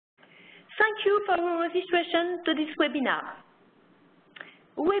Thank you for your registration to this webinar.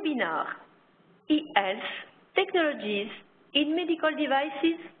 Webinar, e-health, technologies in medical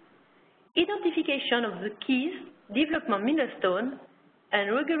devices, identification of the keys, development milestone,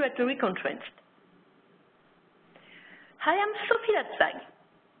 and regulatory constraints. I am Sophie Latzag,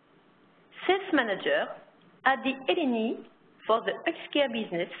 Sales Manager at the LNE for the healthcare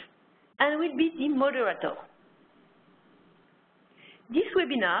business and will be the moderator. This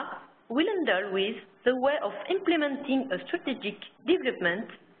webinar will handle with the way of implementing a strategic development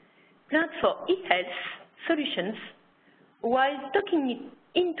plan for e-health solutions while taking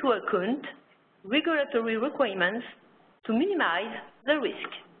into account regulatory requirements to minimize the risk.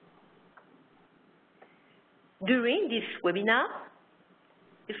 During this webinar,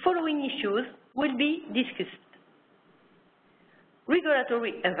 the following issues will be discussed.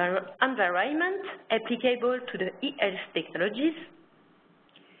 Regulatory environment applicable to the e-health technologies,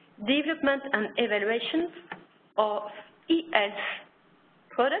 development and evaluation of e-health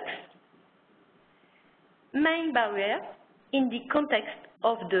products, main barrier in the context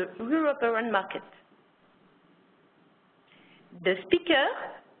of the European market. The speaker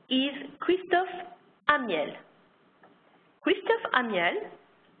is Christophe Amiel. Christophe Amiel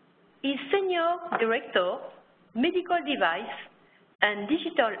is Senior Director, Medical Device and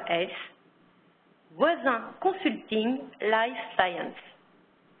Digital Health, Voisin Consulting Life Science.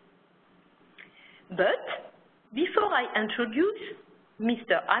 But before I introduce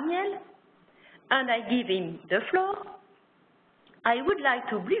Mr. Amiel and I give him the floor, I would like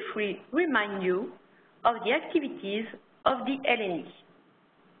to briefly remind you of the activities of the LNE.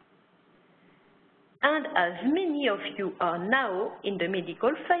 And as many of you are now in the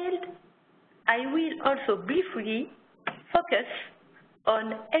medical field, I will also briefly focus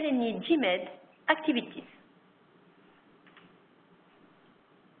on LNE GMED activities.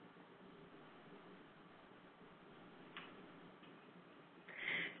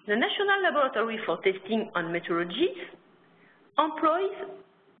 The National Laboratory for Testing on Metrology employs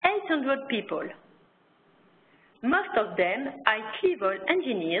 800 people. Most of them are high-level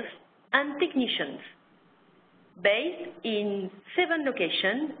engineers and technicians, based in 7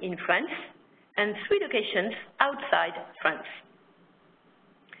 locations in France and 3 locations outside France.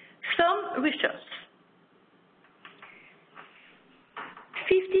 Some research: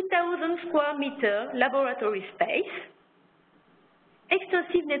 50,000 square meter laboratory space,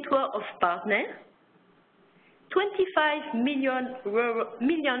 extensive network of partners, 25 million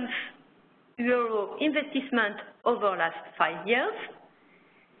euro investment over the last 5 years,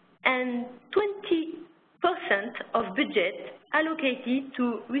 and 20% of budget allocated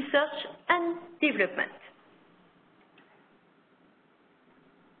to research and development.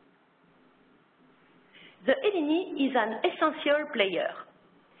 The LNE is an essential player.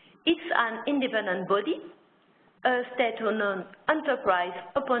 It's an independent body, a state-owned enterprise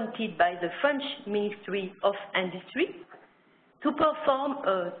appointed by the French Ministry of Industry to perform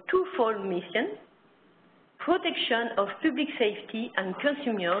a twofold mission: protection of public safety and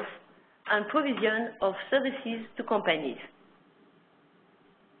consumers, and provision of services to companies.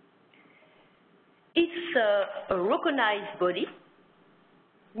 It's a recognized body,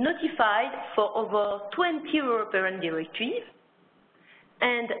 notified for over 20 European directives,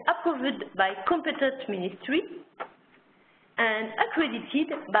 and approved by competent ministry, and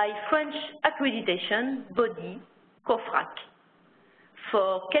accredited by French accreditation body, COFRAC,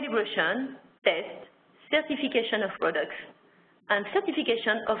 for calibration, test, certification of products, and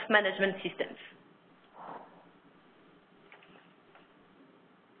certification of management systems.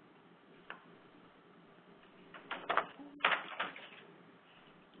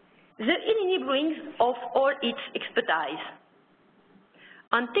 The LNE brings of all its expertise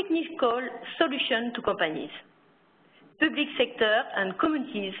on technical solutions to companies, public sector and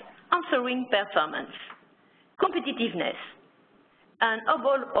communities answering performance, competitiveness, and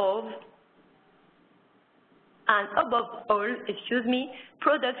above all,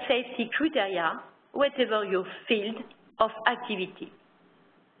 product safety criteria, whatever your field of activity.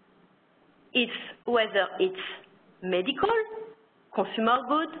 Whether it's medical, consumer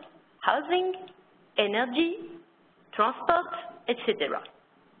goods, housing, energy, transport, etc.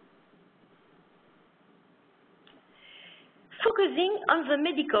 Focusing on the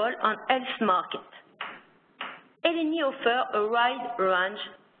medical and health market, LNE offers a wide range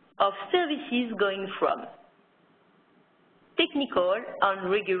of services going from technical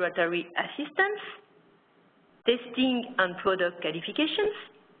and regulatory assistance, testing and product qualifications.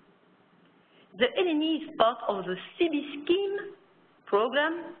 The LNE is part of the CB scheme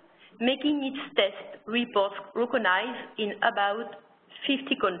program, making its test reports recognized in about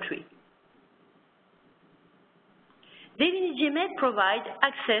 50 countries. The GMA provides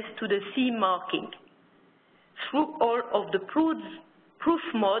access to the CE marking through all of the proof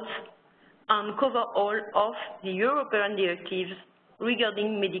modes and cover all of the European directives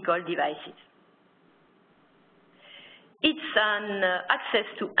regarding medical devices. It's an access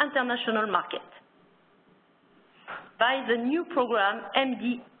to international market. By the new program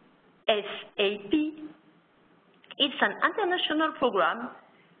MDSAP, it's an international program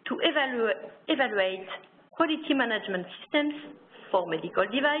to evaluate quality management systems for medical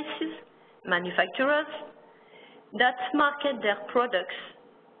devices manufacturers that market their products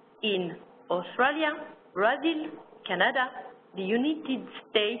in Australia, Brazil, Canada, the United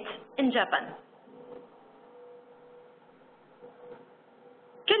States, and Japan.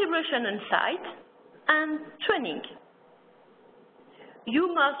 Calibration on site and training.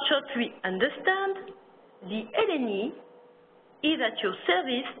 You must shortly understand the LNE is at your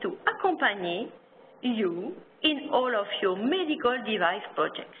service to accompany you in all of your medical device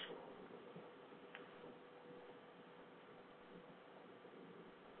projects.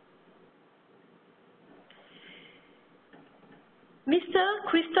 Mr.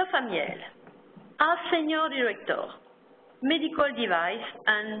 Christophe Amiel, our Senior Director, Medical Device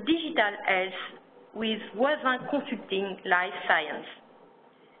and Digital Health with Voisin Consulting Life Science,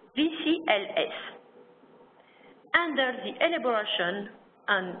 VCLS, under the elaboration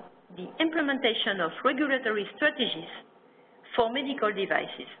and the implementation of regulatory strategies for medical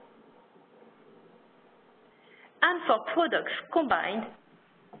devices and for products combined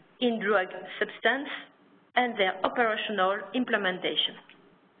in drug substance and their operational implementation,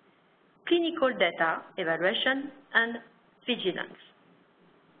 clinical data evaluation and vigilance.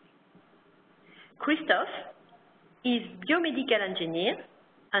 Christophe is biomedical engineer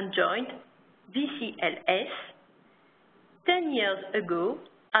and joined VCLS 10 years ago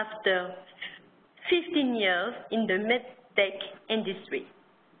after 15 years in the medtech industry.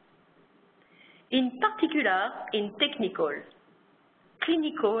 In particular in technical,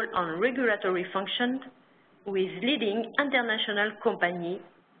 clinical and regulatory functions with leading international companies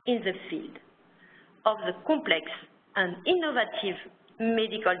in the field of the complex and innovative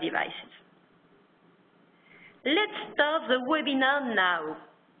medical devices. Let's start the webinar now.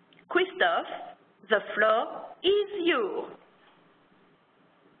 Christophe, the floor is yours.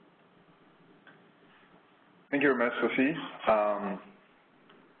 Thank you very much, Sophie.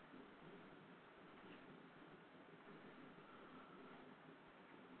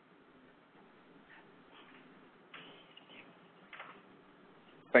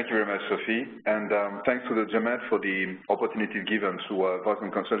 Thank you very much, Sophie, and thanks to the GMAT for the opportunity given to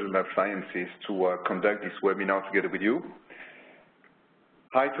Voisin Consulting Life Sciences to conduct this webinar together with you.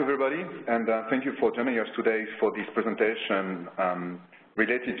 Hi to everybody, and thank you for joining us today for this presentation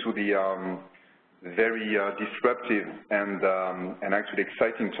related to the very disruptive and actually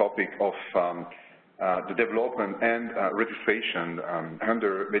exciting topic of the development and registration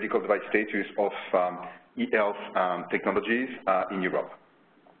under medical device status of e-health technologies in Europe.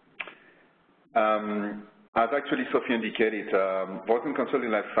 As actually Sophie indicated, Voisin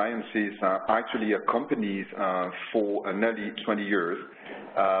Consulting Life Sciences actually accompanies for nearly 20 years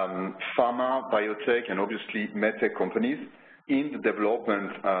pharma, biotech, and obviously medtech companies in the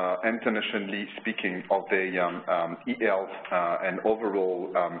development, internationally speaking, of the e-health and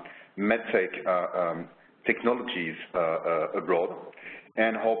overall medtech technologies abroad.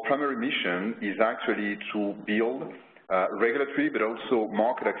 And our primary mission is actually to build regulatory but also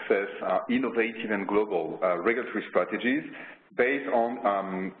market access, innovative and global regulatory strategies based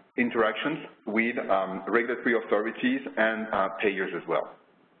on interactions with regulatory authorities and payers as well.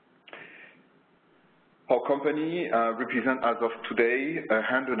 Our company represents, as of today,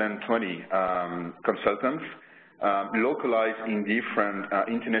 120 consultants localized in different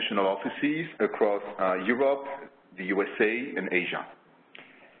international offices across Europe, the USA, and Asia.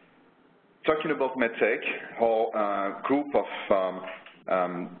 Talking about MedTech, our group of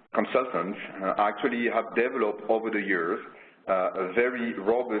consultants actually have developed over the years a very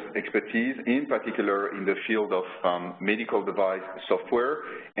robust expertise, in particular in the field of medical device software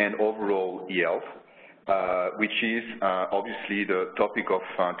and overall e-health, which is obviously the topic of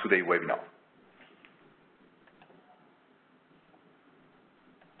today's webinar.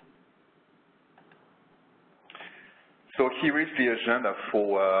 So here is the agenda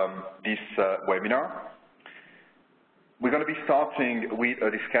for this webinar. We're going to be starting with a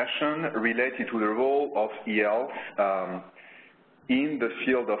discussion related to the role of e-health in the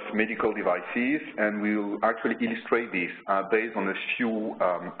field of medical devices, and we'll actually illustrate this based on a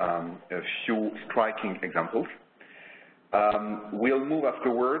few striking examples. We'll move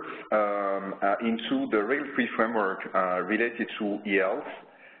afterwards into the regulatory framework related to ELs,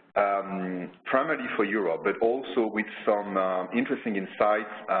 primarily for Europe, but also with some interesting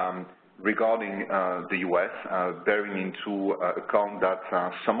insights regarding the US, bearing into account that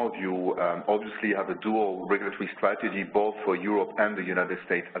some of you obviously have a dual regulatory strategy both for Europe and the United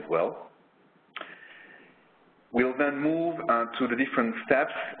States as well. We'll then move to the different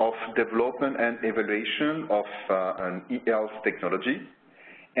steps of development and evaluation of an ELs technology,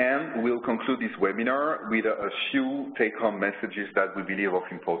 and we'll conclude this webinar with a few take-home messages that we believe are of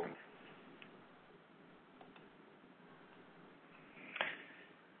importance.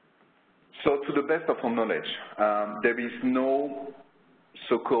 So to the best of our knowledge, there is no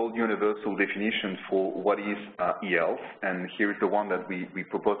so-called universal definition for what is ELs, and here is the one that we're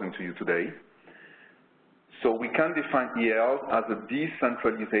proposing to you today. So we can define ELs as a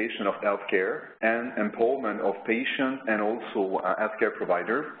decentralization of healthcare and empowerment of patients and also healthcare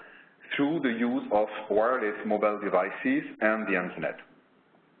providers through the use of wireless mobile devices and the internet.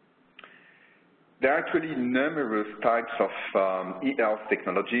 There are actually numerous types of ELs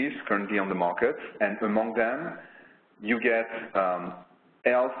technologies currently on the market, and among them you get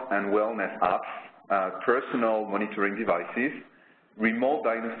health and wellness apps, personal monitoring devices, remote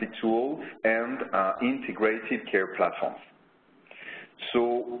diagnostic tools, and integrated care platforms.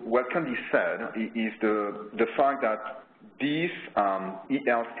 So what can be said is the fact that these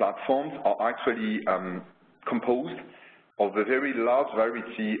ELs platforms are actually composed of a very large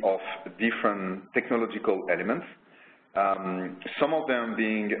variety of different technological elements, some of them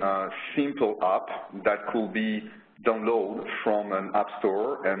being a simple app that could be downloaded from an app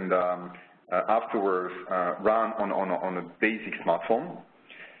store and afterwards run on a basic smartphone,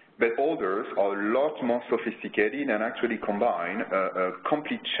 but others are a lot more sophisticated and actually combine a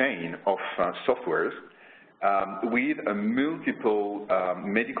complete chain of softwares with multiple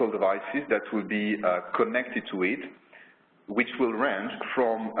medical devices that will be connected to it, which will range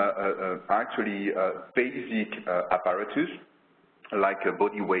from actually basic apparatus, like a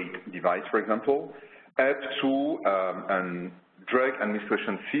body weight device, for example, up to an drug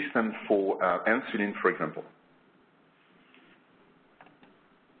administration system for insulin, for example.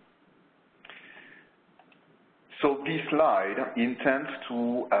 So this slide intends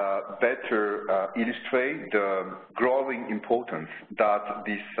to better illustrate the growing importance that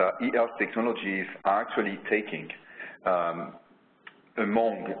these ELs technologies are actually taking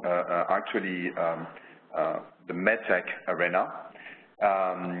among the medtech arena.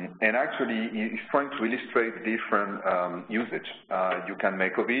 And actually, it's trying to illustrate different usage you can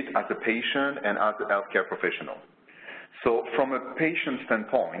make of it as a patient and as a healthcare professional. So from a patient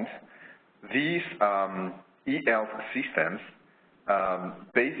standpoint, these EL systems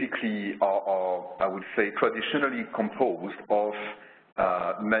basically are, I would say, traditionally composed of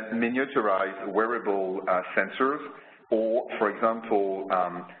miniaturized wearable sensors, or, for example,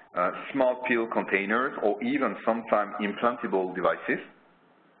 smart pill containers, or even sometimes implantable devices.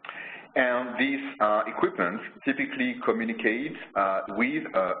 And these equipment typically communicate with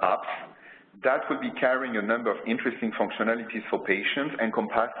apps that will be carrying a number of interesting functionalities for patients,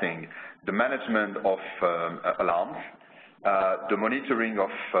 encompassing the management of alarms, the monitoring of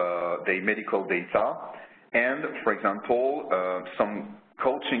their medical data, and, for example, some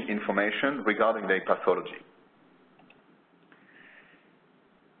coaching information regarding their pathology.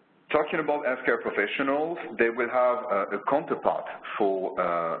 Talking about healthcare professionals, they will have a counterpart for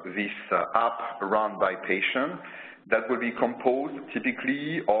this app run by patients that will be composed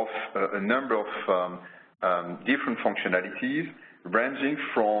typically of a number of different functionalities, ranging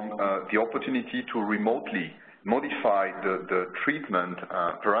from the opportunity to remotely modify the treatment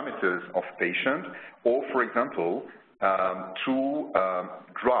parameters of patients, or, for example, to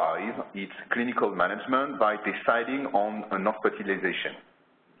drive its clinical management by deciding on an hospitalization.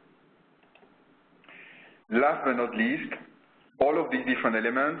 Last but not least, all of these different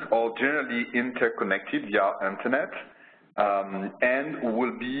elements are generally interconnected via internet and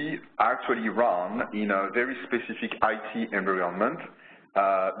will be actually run in a very specific IT environment,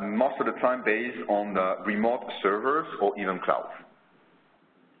 most of the time based on remote servers or even clouds.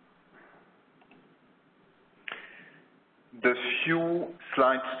 The few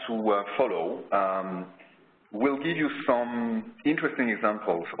slides to follow will give you some interesting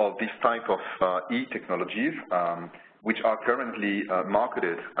examples of this type of e-technologies, which are currently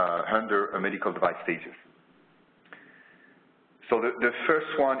marketed under a medical device status. So the first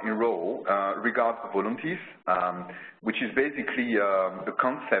one in row regards Voluntis, which is basically a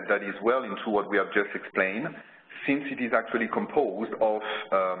concept that is well into what we have just explained, since it is actually composed of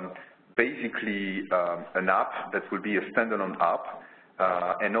basically an app that will be a standalone app,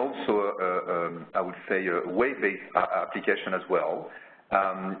 and also, I would say, a web-based application as well,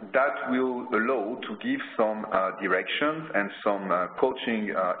 that will allow to give some directions and some coaching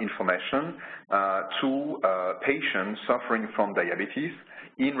information to patients suffering from diabetes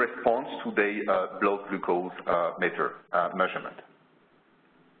in response to their blood glucose measurement.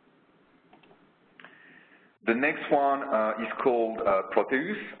 The next one is called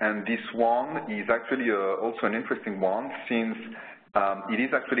Proteus, and this one is actually also an interesting one, since it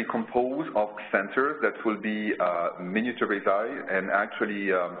is actually composed of sensors that will be miniaturized, and actually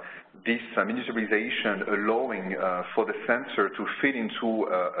this miniaturization allowing for the sensor to fit into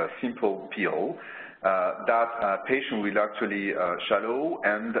a simple pill that patient will actually swallow,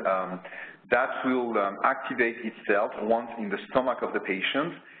 and that will activate itself once in the stomach of the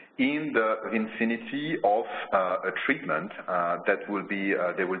patient in the vicinity of a treatment that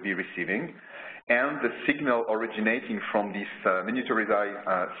they will be receiving. And the signal originating from these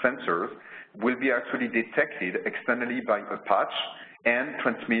miniaturized sensors will be actually detected externally by a patch and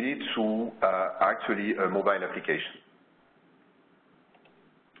transmitted to actually a mobile application.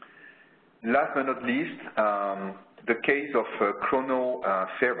 Last but not least, the case of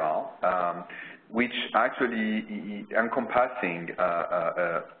Chronofera, which actually encompassing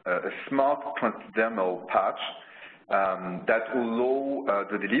a smart transdermal patch that will allow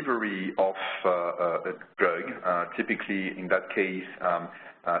the delivery of a drug, typically in that case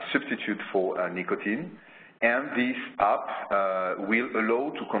substitute for nicotine. And this app will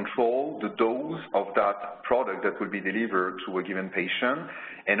allow to control the dose of that product that will be delivered to a given patient,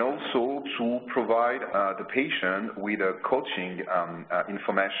 and also to provide the patient with a coaching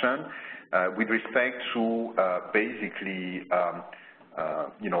information with respect to basically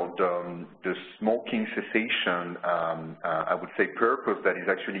the smoking cessation, I would say, purpose that is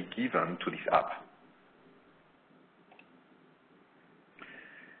actually given to this app.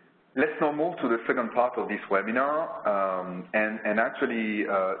 Let's now move to the second part of this webinar, and actually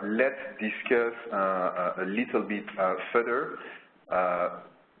let's discuss a little bit further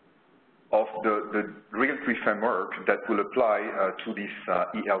of the regulatory framework that will apply to this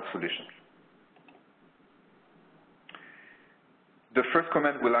e-health solution. The first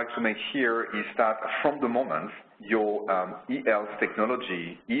comment we'd like to make here is that from the moment your e-health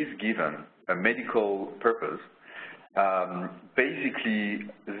technology is given a medical purpose, basically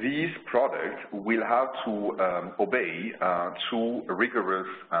this product will have to obey to rigorous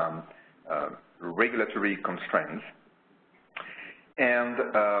regulatory constraints. And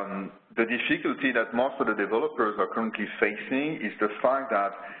the difficulty that most of the developers are currently facing is the fact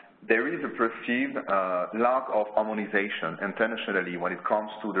that there is a perceived lack of harmonization internationally when it comes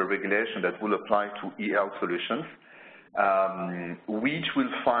to the regulation that will apply to e-health solutions, which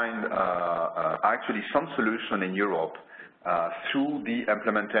will find actually some solution in Europe through the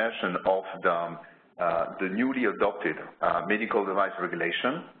implementation of the newly adopted medical device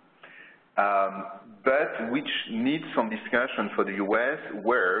regulation, but which needs some discussion for the US,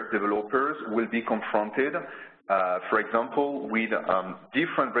 where developers will be confronted for example, with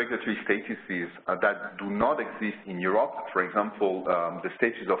different regulatory statuses that do not exist in Europe. For example, the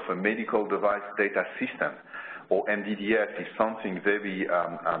status of a medical device data system, or MDDS, is something very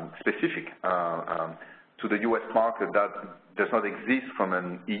specific to the US market that does not exist from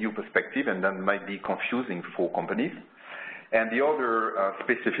an EU perspective, and that might be confusing for companies. And the other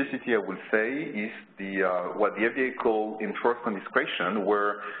specificity, I would say, is what the FDA calls enforcement discretion,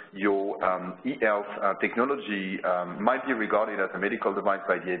 where your e-health technology might be regarded as a medical device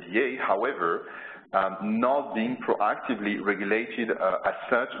by the FDA, however, not being proactively regulated as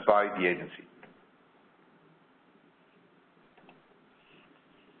such by the agency.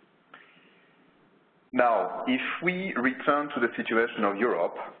 Now, if we return to the situation of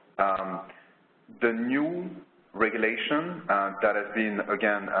Europe, the new regulation that has been,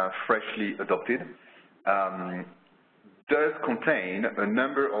 again, freshly adopted does contain a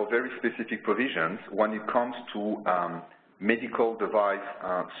number of very specific provisions when it comes to medical device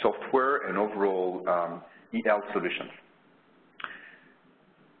software and overall e-health solutions.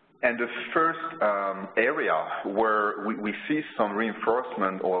 And the first area where we see some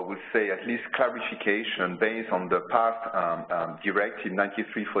reinforcement, or we say at least clarification based on the past Directive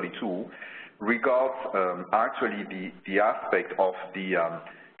 93/42, regards actually the aspect of the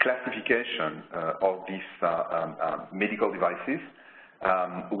classification of these medical devices,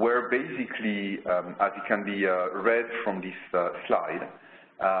 where basically, as it can be read from this slide,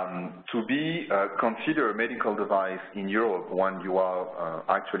 to be considered a medical device in Europe when you are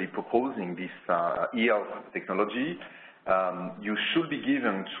actually proposing this e-health technology, you should be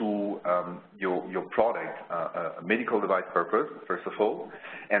given to your product a medical device purpose, first of all,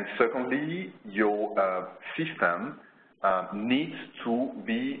 and secondly, your system needs to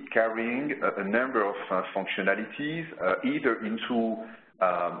be carrying a number of functionalities, either into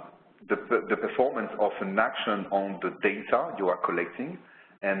the performance of an action on the data you are collecting,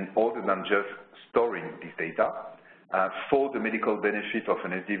 and other than just storing this data, for the medical benefit of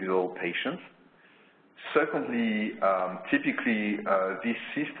an individual patient. Secondly, typically these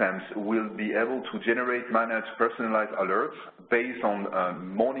systems will be able to generate, manage personalized alerts based on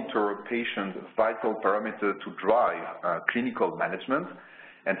monitor patient vital parameters to drive clinical management.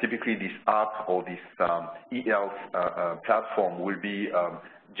 And typically this app or this e-health platform will be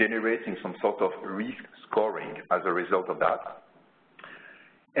generating some sort of risk scoring as a result of that.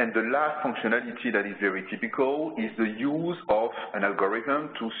 And the last functionality that is very typical is the use of an algorithm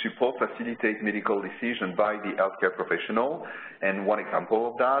to support, facilitate medical decision by the healthcare professional. And one example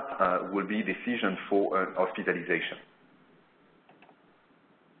of that will be decision for hospitalization.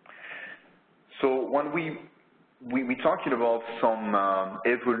 So when we're talking about some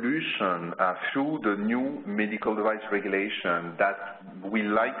evolution through the new medical device regulation that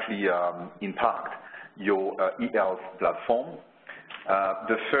will likely impact your e-health platform.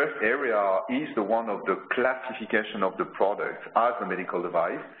 The first area is the one of the classification of the product as a medical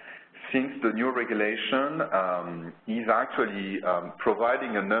device, since the new regulation is actually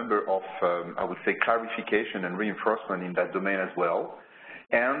providing a number of, I would say, clarification and reinforcement in that domain as well,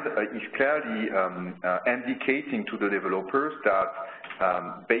 and is clearly indicating to the developers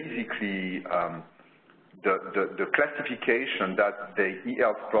that basically the classification that the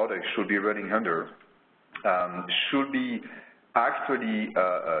e-health product should be running under should be actually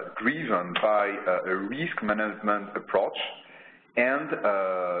driven by a risk management approach and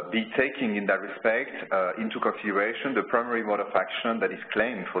be taking in that respect into consideration the primary mode of action that is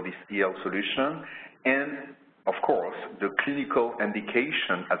claimed for this e-health solution and, of course, the clinical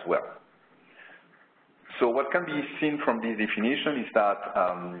indication as well. So what can be seen from this definition is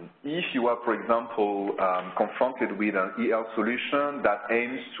that if you are, for example, confronted with an e-health solution that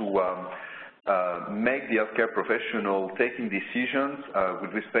aims to make the healthcare professional taking decisions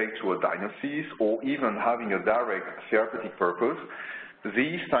with respect to a diagnosis or even having a direct therapeutic purpose,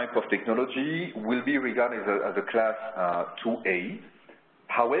 this type of technology will be regarded as a class 2A.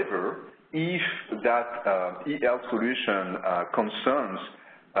 However, if that e-health solution concerns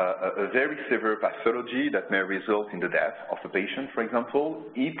a very severe pathology that may result in the death of the patient, for example,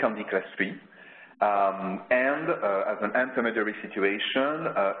 it can be class 3. And as an intermediary situation,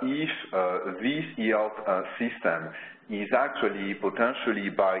 if this e-health system is actually potentially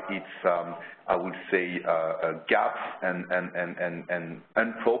by its, I would say, gaps and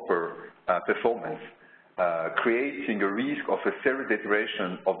improper performance, creating a risk of a serious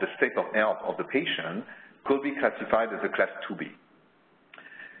deterioration of the state of health of the patient, could be classified as a class 2B.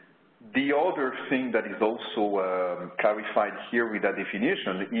 The other thing that is also clarified here with that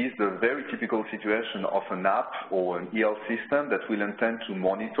definition is the very typical situation of an app or an e-health system that will intend to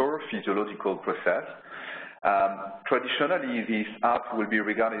monitor physiological process. Traditionally, this app will be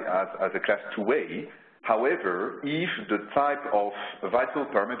regarded as a class 2A. However, if the type of vital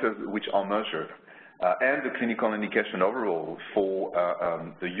parameters which are measured and the clinical indication overall for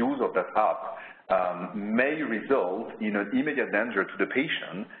the use of that app may result in an immediate danger to the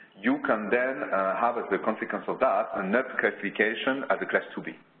patient, you can then have as a consequence of that an up classification as a class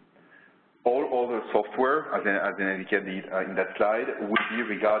 2B. All other software, as indicated in that slide, will be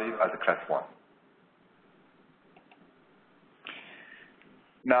regarded as a class 1.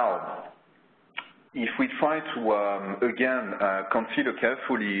 Now, if we try to, again, consider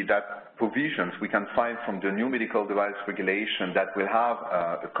carefully that provisions we can find from the new medical device regulation that will have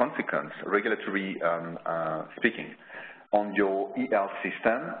a consequence, regulatory speaking, on your e-health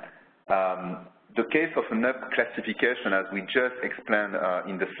system, the case of an up classification, as we just explained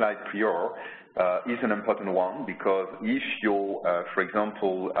in the slide prior, is an important one, because if your, for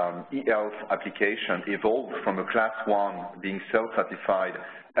example, e-health application evolved from a class 1 being self-certified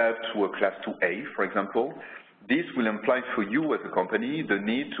up to a class 2A, for example, this will imply for you as a company the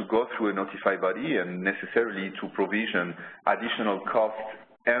need to go through a notified body and necessarily to provision additional costs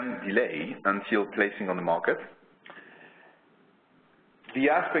and delay until placing on the market. The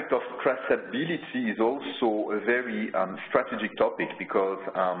aspect of traceability is also a very strategic topic, because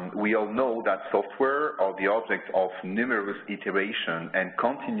we all know that software are the object of numerous iteration and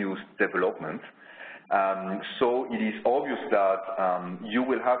continuous development. So it is obvious that you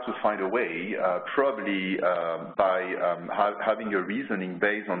will have to find a way, probably by having a reasoning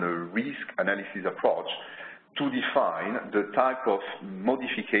based on a risk analysis approach, to define the type of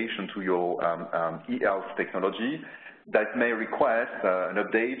modification to your e-health technology that may request an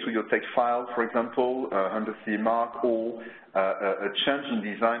update to your text file, for example, under CE mark, or a change in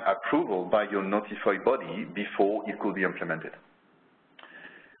design approval by your notified body before it could be implemented.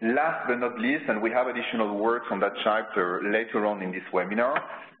 Last but not least, and we have additional words on that chapter later on in this webinar,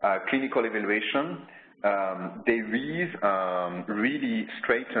 clinical evaluation. There is really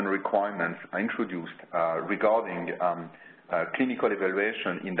straightened requirements introduced regarding clinical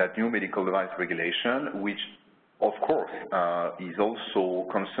evaluation in that new medical device regulation, which of course is also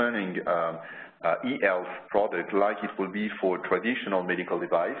concerning e-health product like it will be for traditional medical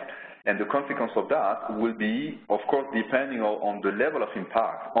device. And the consequence of that will be, of course, depending on the level of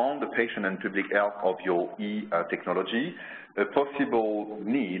impact on the patient and public health of your e-technology, a possible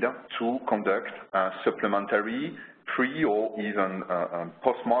need to conduct supplementary pre or even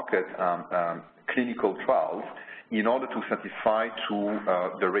post-market clinical trials in order to satisfy to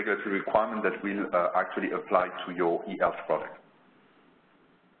the regulatory requirement that will actually apply to your e-health product.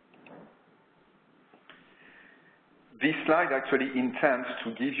 This slide actually intends to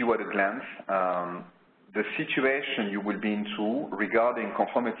give you at a glance the situation you will be into regarding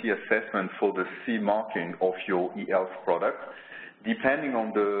conformity assessment for the CE marking of your e-health product, depending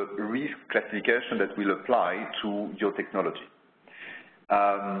on the risk classification that will apply to your technology.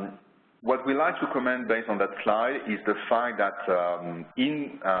 What we like to comment based on that slide is the fact that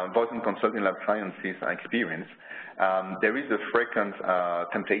in voice and consulting lab sciences experience, there is a frequent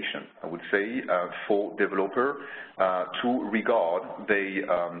temptation, I would say, for developer to regard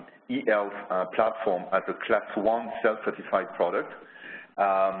the e-health platform as a Class 1 self-certified product.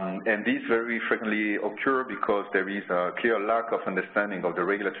 And this very frequently occurs because there is a clear lack of understanding of the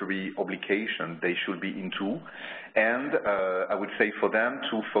regulatory obligation they should be into. And I would say for them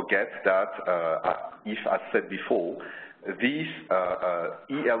to forget that, if as said before, this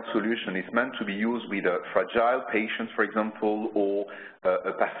e-health solution is meant to be used with fragile patients, for example, or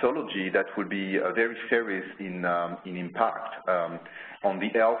a pathology that would be very serious in impact on the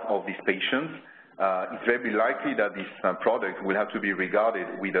health of these patients. It's very likely that this product will have to be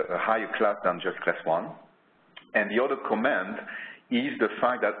regarded with a higher class than just Class 1. And the other comment is the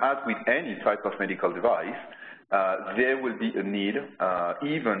fact that, as with any type of medical device, there will be a need,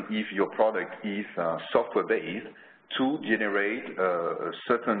 even if your product is software-based, to generate a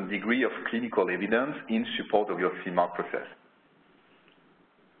certain degree of clinical evidence in support of your CE mark process.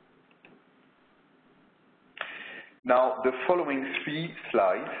 Now, the following 3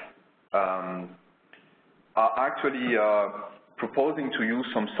 slides are actually proposing to you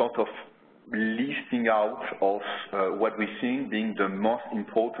some sort of listing out of what we think being the most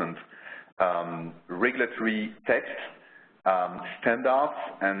important regulatory texts, standards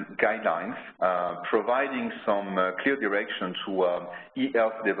and guidelines, providing some clear direction to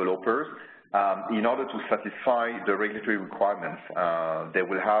e-health developers in order to satisfy the regulatory requirements they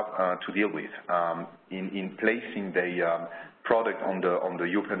will have to deal with in placing the product on the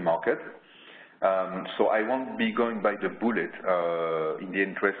European market. So I won't be going by the bullet in the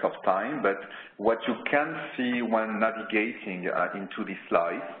interest of time, but what you can see when navigating into this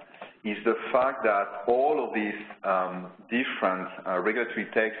slide is the fact that all of these different regulatory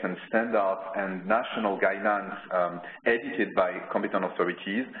texts and standards and national guidelines edited by competent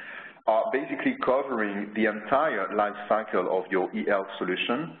authorities are basically covering the entire life cycle of your e-health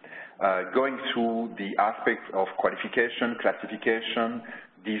solution, going through the aspects of qualification, classification,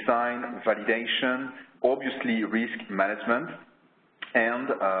 design, validation, obviously risk management, and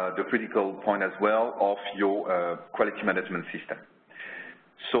the critical point as well of your quality management system.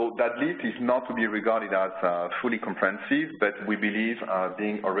 So that list is not to be regarded as fully comprehensive, but we believe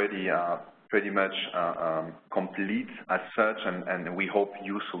being already pretty much complete as such, and we hope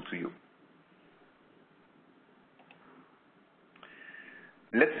useful to you.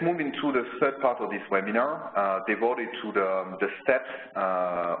 Let's move into the third part of this webinar, devoted to the steps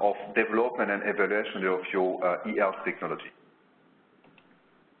of development and evaluation of your e-health technology.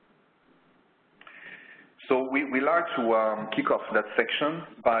 So we like to kick off that section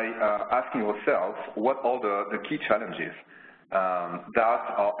by asking ourselves what are the key challenges that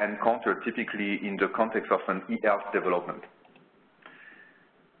are encountered typically in the context of an e-health development.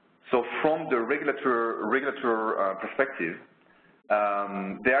 So from the regulator perspective,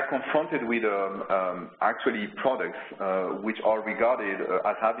 they are confronted with actually products which are regarded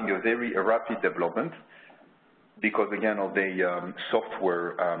as having a very rapid development because, again, of the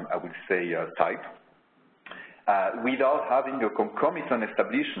software, I would say, type, without having a concomitant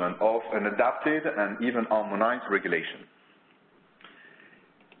establishment of an adapted and even harmonized regulation.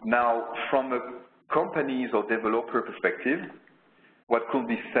 Now, from a companies or developer perspective, what could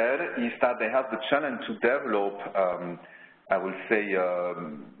be said is that they have the challenge to develop, I would say,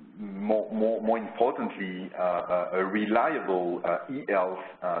 more importantly, a reliable e-health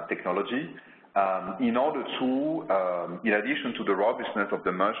technology in order to, in addition to the robustness of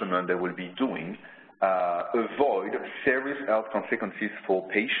the measurement they will be doing, avoid serious health consequences for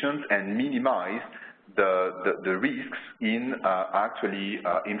patients and minimize the risks in actually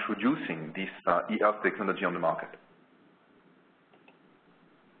introducing this e-health technology on the market.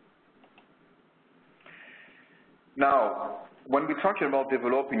 Now, when we're talking about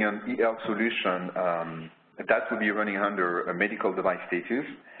developing an e-health solution that will be running under a medical device status,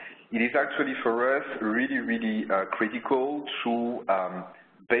 it is actually for us really critical to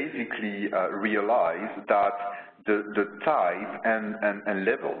basically realize that the type and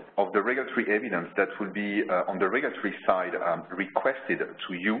level of the regulatory evidence that will be on the regulatory side requested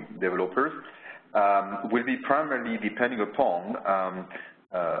to you, developers, will be primarily depending upon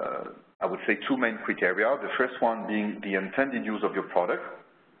I would say two main criteria. The first one being the intended use of your product,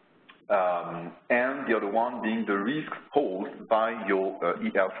 and the other one being the risk posed by your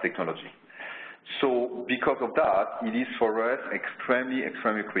e-health technology. So because of that, it is for us extremely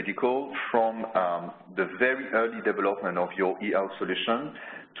critical from the very early development of your e-health solution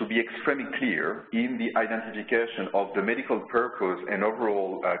to be extremely clear in the identification of the medical purpose and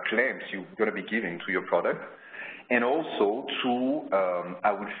overall claims you're going to be giving to your product. And also to,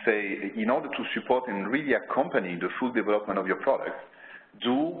 I would say, in order to support and really accompany the full development of your product,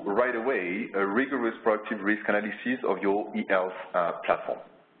 do right away a rigorous proactive risk analysis of your e-health platform.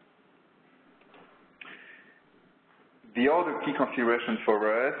 The other key consideration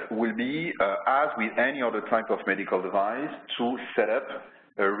for us will be, as with any other type of medical device, to set up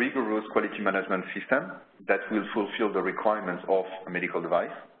a rigorous quality management system that will fulfill the requirements of a medical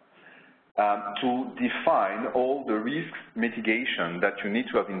device. To define all the risk mitigation that you need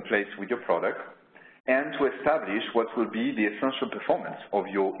to have in place with your product, and to establish what will be the essential performance of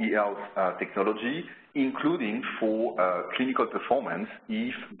your e-health technology, including for clinical performance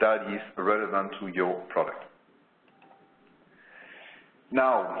if that is relevant to your product.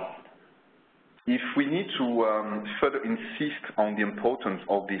 Now, if we need to further insist on the importance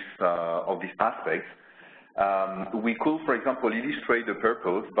of this aspect, we could, for example, illustrate the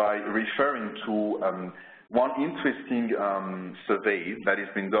purpose by referring to one interesting survey that has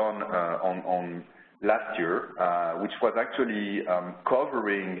been done on last year, which was actually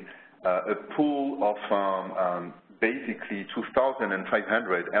covering a pool of basically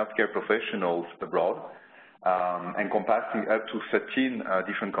 2,500 healthcare professionals abroad, encompassing up to 13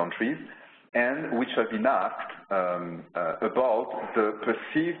 different countries, and which have been asked about the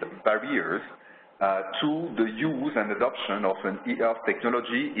perceived barriers to the use and adoption of an e-health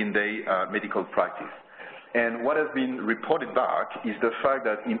technology in their medical practice. And what has been reported back is the fact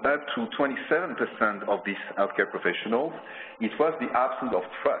that in up to 27% of these healthcare professionals, it was the absence of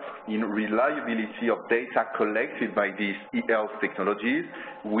trust in reliability of data collected by these e-health technologies,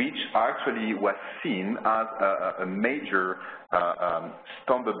 which actually was seen as a major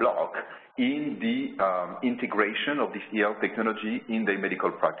stumbling block in the integration of this e-health technology in their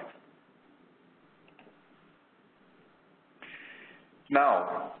medical practice.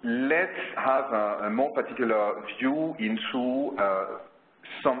 Now, let's have a more particular view into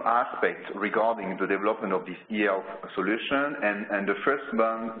some aspects regarding the development of this e-health solution, and the first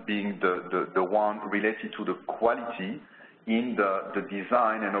one being the one related to the quality in the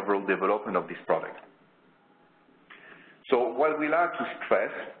design and overall development of this product. So what we like to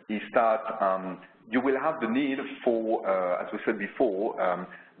stress is that you will have the need for, as we said before,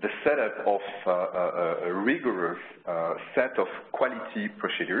 the setup of a rigorous set of quality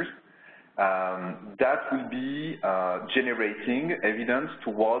procedures that will be generating evidence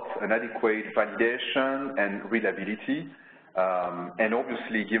towards an adequate validation and reliability, and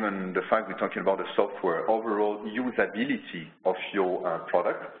obviously, given the fact we're talking about the software, overall usability of your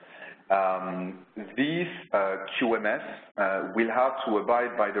product. This QMS will have to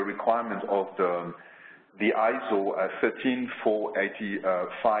abide by the requirement of the ISO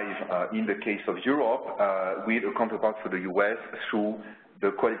 13485 in the case of Europe, with a counterpart for the US through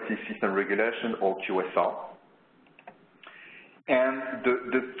the Quality System Regulation, or QSR. And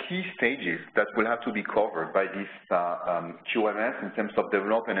the key stages that will have to be covered by this QMS in terms of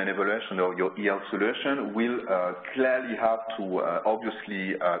development and evaluation of your e-health solution will clearly have to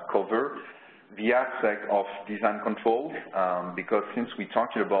obviously cover the aspect of design controls, because since we're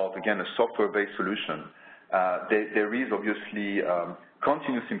talking about, again, a software-based solution, there is obviously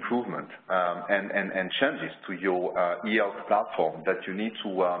continuous improvement and changes to your e-health platform that you need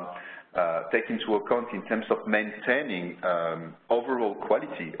take into account in terms of maintaining overall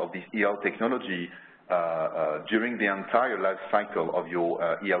quality of this EL technology during the entire life cycle of your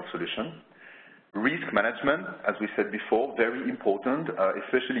EL solution. Risk management, as we said before, very important,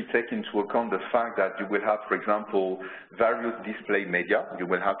 especially take into account the fact that you will have, for example, various display media. You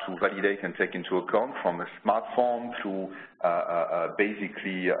will have to validate and take into account from a smartphone to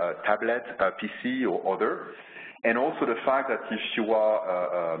basically a tablet, a PC or other. And also the fact that if you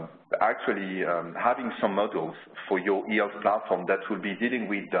are actually having some models for your EL platform that will be dealing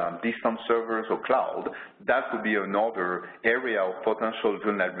with distant servers or cloud, that would be another area of potential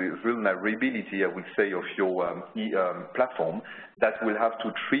vulnerability, I would say, of your platform that will have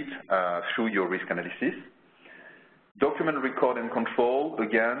to treat through your risk analysis. Document record and control,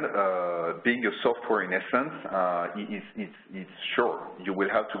 again, being a software in essence, it's sure you will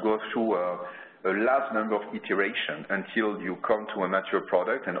have to go through a large number of iterations until you come to a mature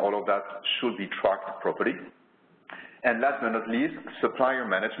product, and all of that should be tracked properly. And last but not least, supplier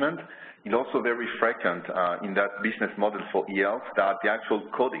management is also very frequent in that business model for ELs, that the actual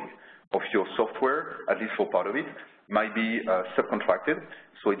coding of your software, at least for part of it, might be subcontracted.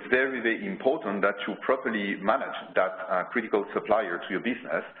 So it's very, very important that you properly manage that critical supplier to your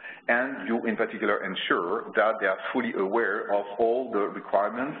business, and you in particular ensure that they are fully aware of all the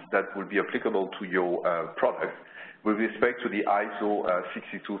requirements that will be applicable to your product with respect to the ISO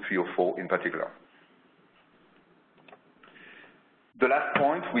 62304 in particular. The last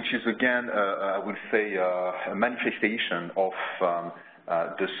point, which is again, I would say, a manifestation of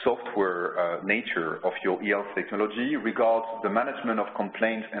the software nature of your EL technology, regards the management of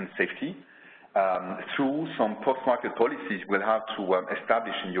complaints and safety through some post-market policies we'll have to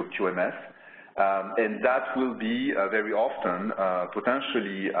establish in your QMS, and that will be very often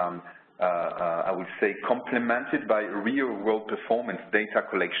potentially, I would say, complemented by real-world performance data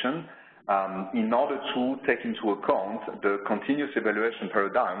collection in order to take into account the continuous evaluation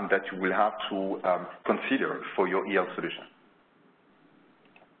paradigm that you will have to consider for your EL solution.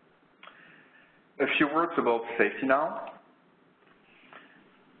 A few words about safety now.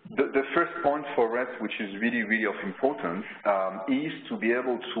 The first point for us, which is really, really of importance, is to be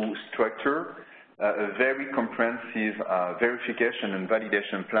able to structure a very comprehensive verification and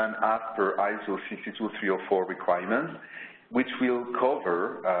validation plan as per ISO 62304 requirements, which will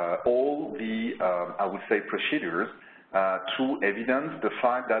cover all the, I would say, procedures to evidence the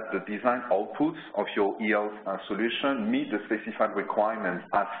fact that the design outputs of your EL solution meet the specified requirements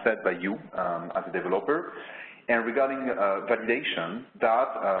as set by you as a developer. And regarding validation,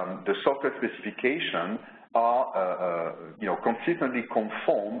 that the software specifications are consistently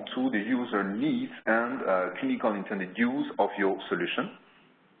conform to the user needs and clinical intended use of your solution.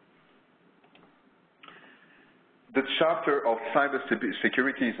 The chapter of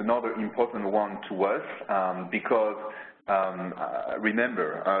cybersecurity is another important one to us because,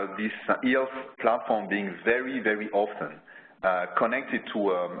 remember, this EL platform being very, very often connected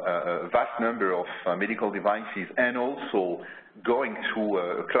to a vast number of medical devices and also going through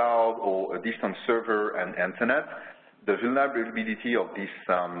a cloud or a distant server and internet, the vulnerability of this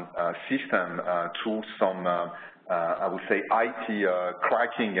system to some, I would say, IT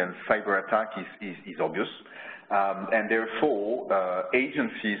cracking and cyber attack is obvious. And therefore,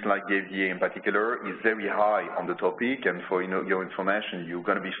 agencies like the FDA in particular is very high on the topic, and for your information, you're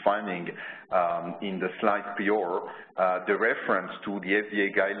going to be finding in the slide prior the reference to the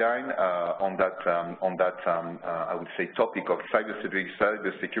FDA guideline on that I would say topic of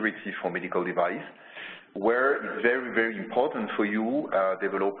cybersecurity for medical device, where it's very, very important for you,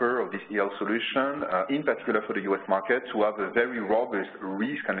 developer of this EL solution, in particular for the US market, to have a very robust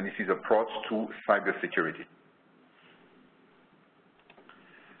risk analysis approach to cybersecurity.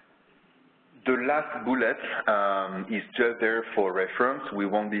 The last bullet is just there for reference. We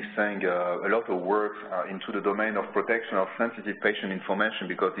won't be saying a lot of work into the domain of protection of sensitive patient information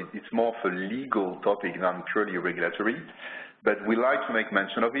because it's more of a legal topic than purely regulatory. But we like to make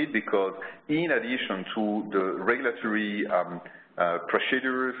mention of it because in addition to the regulatory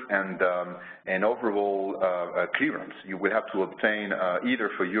procedures and overall clearance you will have to obtain either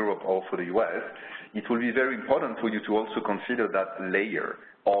for Europe or for the US, it will be very important for you to also consider that layer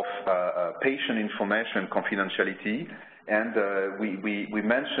of patient information confidentiality. And we're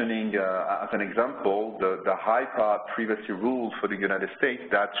mentioning as an example the HIPAA privacy rule for the United States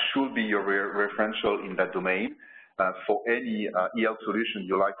that should be your referential in that domain for any EL solution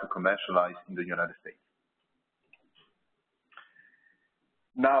you like to commercialize in the United States.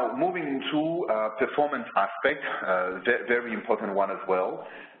 Now, moving into performance aspect, very important one as well.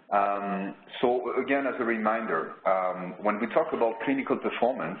 So again, as a reminder, when we talk about clinical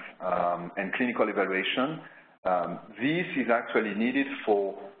performance and clinical evaluation, this is actually needed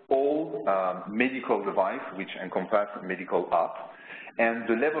for all medical device which encompass medical app, and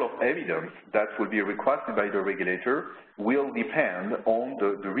the level of evidence that will be requested by the regulator will depend on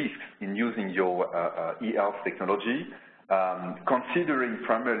the risks in using your e-health technology, considering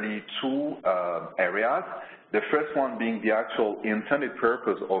primarily two areas. The first one being the actual intended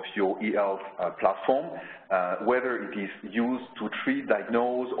purpose of your e-health platform, whether it is used to treat,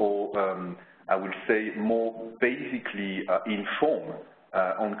 diagnose, or I would say more basically inform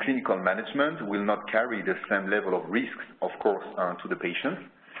on clinical management, will not carry the same level of risks, of course, to the patient.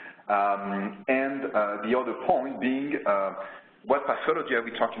 And the other point being what pathology are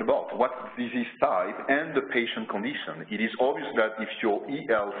we talking about? What disease type and the patient condition? It is obvious that if your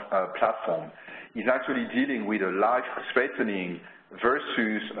e-health platform is actually dealing with a life-threatening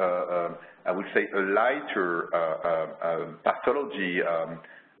versus, I would say, a lighter pathology,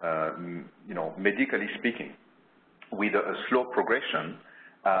 medically speaking, with a slow progression,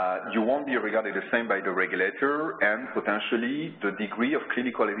 you won't be regarded the same by the regulator, and potentially the degree of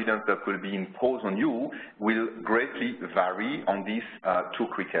clinical evidence that will be imposed on you will greatly vary on these two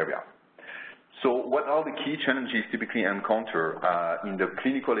criteria. So what are the key challenges typically encountered in the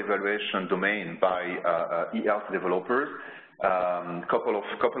clinical evaluation domain by e-health developers?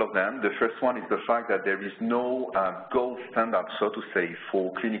 Couple of them. The first one is the fact that there is no gold standard, so to say,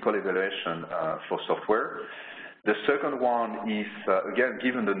 for clinical evaluation for software. The second one is, again,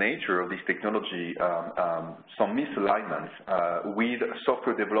 given the nature of this technology, some misalignments with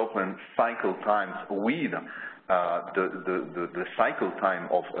software development cycle times with the cycle time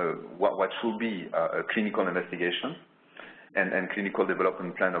of what should be a clinical investigation and clinical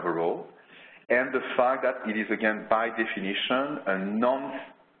development plan overall. And the fact that it is, again, by definition, a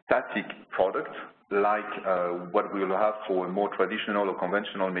non-static product, like what we will have for a more traditional or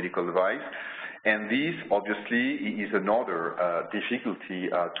conventional medical device. And this, obviously, is another difficulty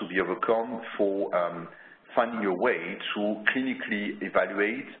to be overcome for finding a way to clinically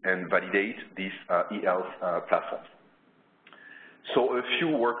evaluate and validate these e-health platforms. So a few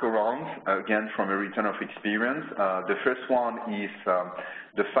workarounds, again, from a return of experience. The first one is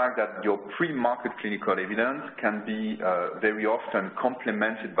the fact that your pre-market clinical evidence can be very often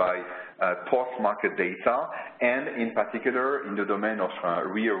complemented by post-market data, and in particular in the domain of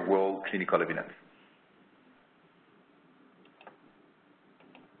real-world clinical evidence.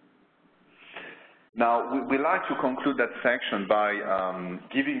 Now, we like to conclude that section by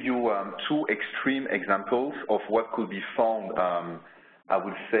giving you two extreme examples of what could be found, I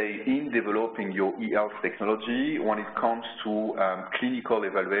would say, in developing your e-health technology when it comes to clinical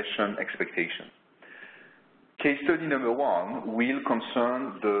evaluation expectations. Case study number one will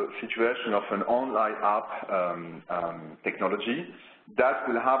concern the situation of an online app technology that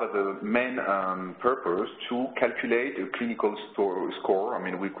will have as a main purpose to calculate a clinical score. I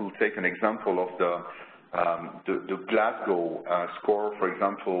mean, we could take an example of the Glasgow score, for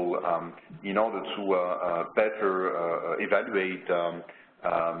example, in order to better evaluate,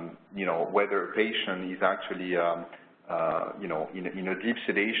 whether a patient is actually, in a deep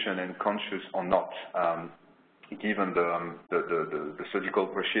sedation and conscious or not, given the surgical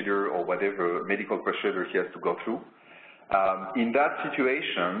procedure or whatever medical procedure he has to go through. In that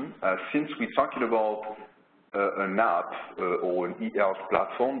situation, since we're talking about an app or an e-health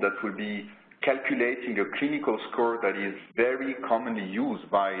platform that will be calculating a clinical score that is very commonly used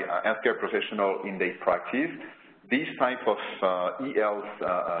by healthcare professionals in their practice, this type of e-health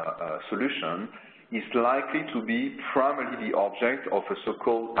solution is likely to be primarily the object of a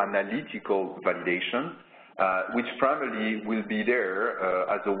so-called analytical validation, which primarily will be there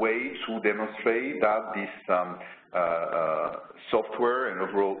as a way to demonstrate that this software and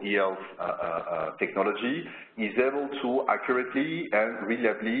overall e-health technology is able to accurately and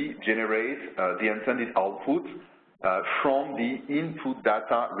reliably generate the intended output from the input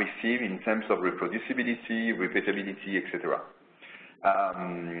data received in terms of reproducibility, repeatability, etc.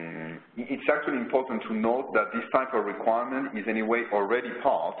 It's actually important to note that this type of requirement is anyway already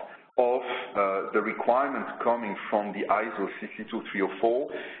part of the requirements coming from the ISO 62304,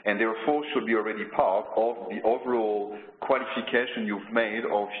 and therefore should be already part of the overall qualification you've made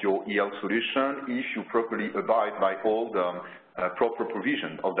of your e-health solution if you properly abide by all the proper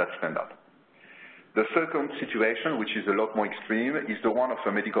provision of that standard. The second situation, which is a lot more extreme, is the one of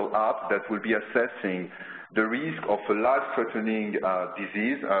a medical app that will be assessing the risk of a life-threatening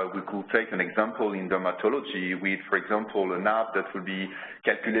disease. We could take an example in dermatology with, for example, an app that will be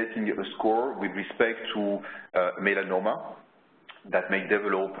calculating a score with respect to melanoma. that may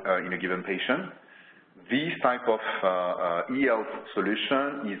develop in a given patient. This type of e-health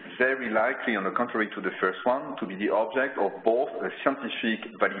solution is very likely, on the contrary to the first one, to be the object of both a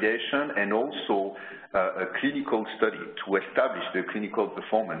scientific validation and also a clinical study to establish the clinical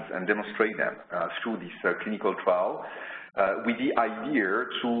performance and demonstrate them through this clinical trial, with the idea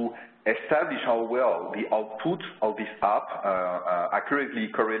to establish how well the output of this app accurately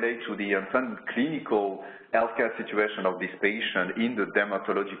correlate to the intended clinical healthcare situation of this patient in the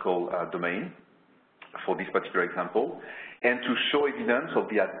dermatological domain, for this particular example, and to show evidence of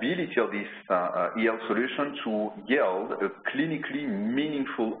the ability of this e-health solution to yield a clinically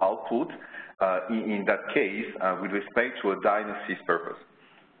meaningful output in that case with respect to a diagnosis purpose.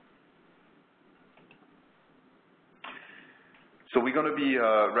 So we're going to be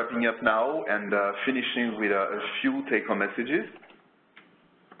wrapping up now and finishing with a few take-home messages.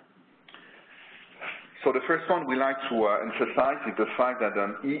 So the first one we like to emphasize is the fact that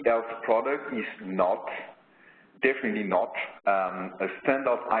an e-health product is not, definitely not, a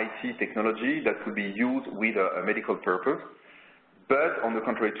standard IT technology that could be used with a medical purpose, but on the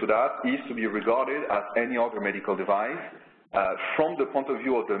contrary to that, is to be regarded as any other medical device from the point of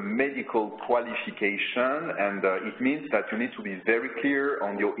view of the medical qualification, and it means that you need to be very clear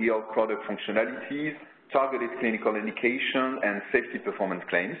on your e-health product functionalities, targeted clinical indication, and safety performance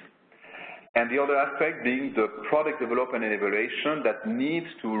claims. And the other aspect being the product development and evaluation that needs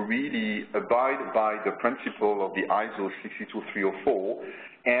to really abide by the principle of the ISO 62304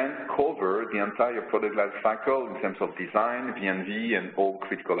 and cover the entire product life cycle in terms of design, V&V, and all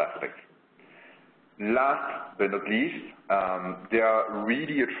critical aspects. Last but not least, there are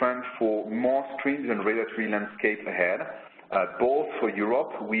really a trend for more stringent regulatory landscape ahead, both for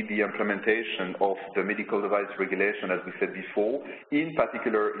Europe with the implementation of the medical device regulation, as we said before, in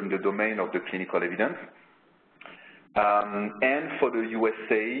particular in the domain of the clinical evidence, and for the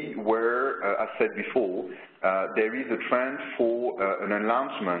USA, where, as said before, there is a trend for an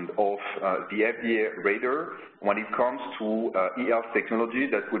enlargement of the FDA radar when it comes to e-health technology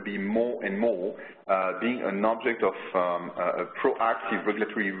that would be more and more being an object of a proactive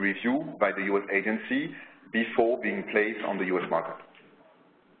regulatory review by the US agency before being placed on the US market.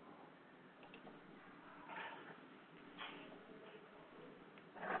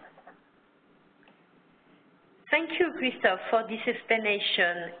 Thank you, Christophe, for this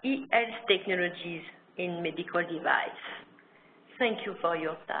explanation, e-health technologies in medical device. Thank you for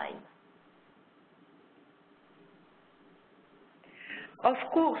your time. Of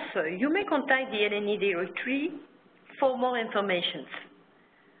course, you may contact the LNE directory for more information.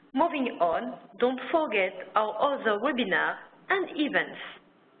 Moving on, don't forget our other webinars and events.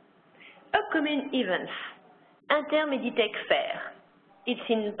 Upcoming events, Intermeditech Fair. It's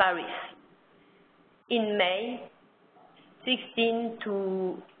in Paris in May, 16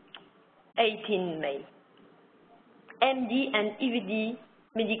 to 18 May. MD and EVD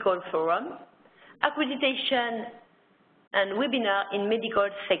Medical Forum, accreditation and webinar in medical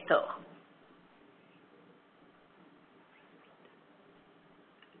sector.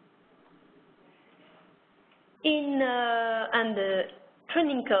 And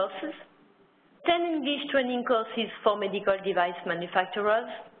training courses, 10 English training courses for medical device manufacturers,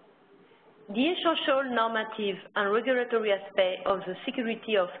 the essential normative and regulatory aspect of the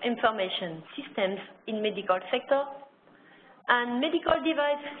security of information systems in medical sector, and medical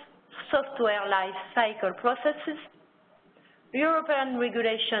device software life cycle processes, European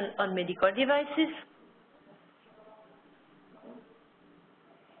regulation on medical devices.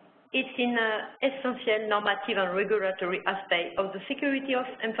 It's in essential normative and regulatory aspect of the security of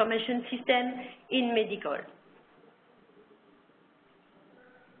information system in medical.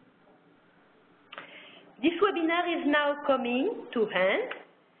 This webinar is now coming to end.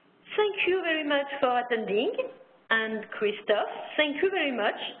 Thank you very much for attending. And Christophe, thank you very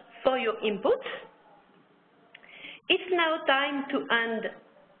much for your input. It's now time to end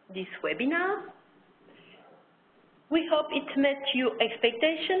this webinar. We hope it met your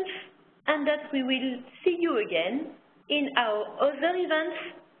expectations and that we will see you again in our other events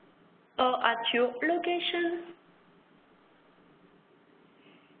or at your location.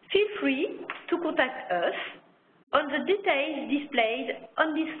 Feel free to contact us on the details displayed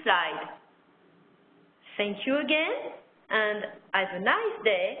on this slide. Thank you again and have a nice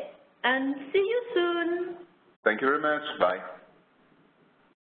day and see you soon. Thank you very much. Bye.